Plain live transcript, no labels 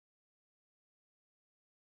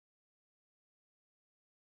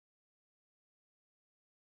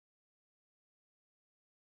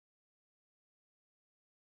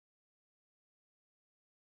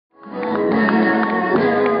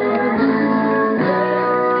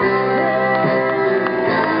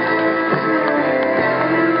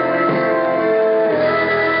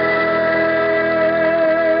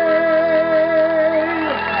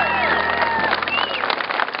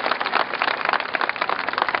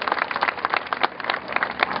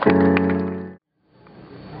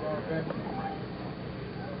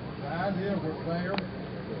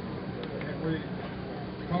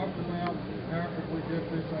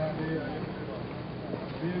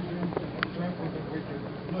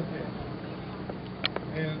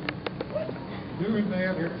doing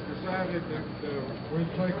that, it's decided that we've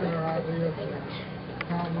taken our ideas to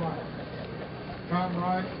Tom Wright. Tom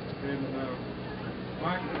Wright and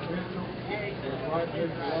Mike Mitchell with White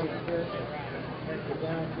Bridge Architects have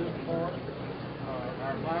designed this part,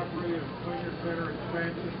 our library and senior center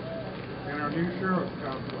expansion, and our new sheriff's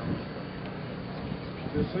complex.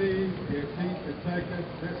 To see if he could take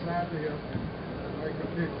this idea and make a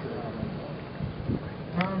picture out of it.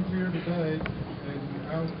 Tom's here today,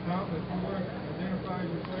 and Tom, if you would identify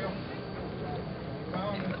yourself.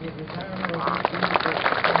 Tom is the designer of this beautiful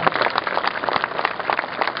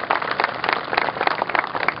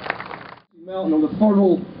mountain on the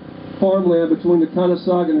fertile farmland between the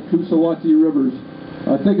Conasauga and the Coosawhatchee rivers.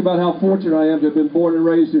 I think about how fortunate I am to have been born and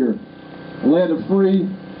raised here. A land of free,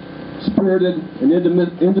 spirited, and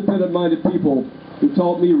independent-minded people who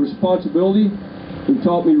taught me responsibility, who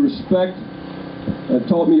taught me respect, and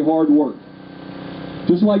taught me hard work.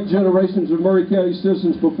 Just like generations of Maury County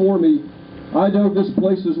citizens before me, I know this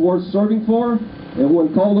place is worth serving for, and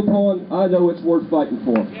when called upon, I know it's worth fighting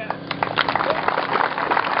for. Yeah.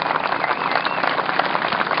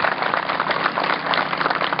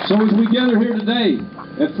 So as we gather here today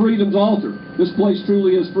at Freedom's altar, this place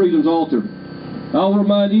truly is Freedom's altar. I'll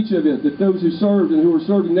remind each of you that those who served and who are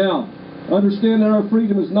serving now understand that our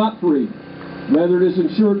freedom is not free. Rather, it is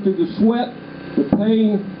ensured through the sweat, the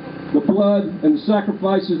pain, the blood, and the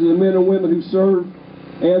sacrifices of the men and women who serve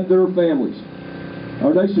and their families.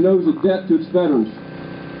 Our nation owes a debt to its veterans.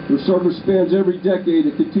 Their service spans every decade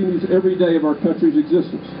and continues every day of our country's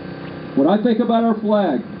existence. When I think about our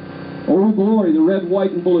flag, Old Glory, the red,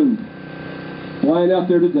 white, and blue, flying out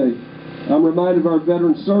there today, I'm reminded of our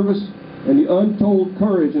veteran service and the untold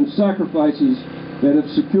courage and sacrifices that have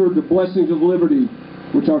secured the blessings of liberty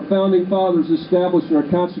which our founding fathers established in our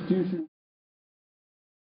Constitution.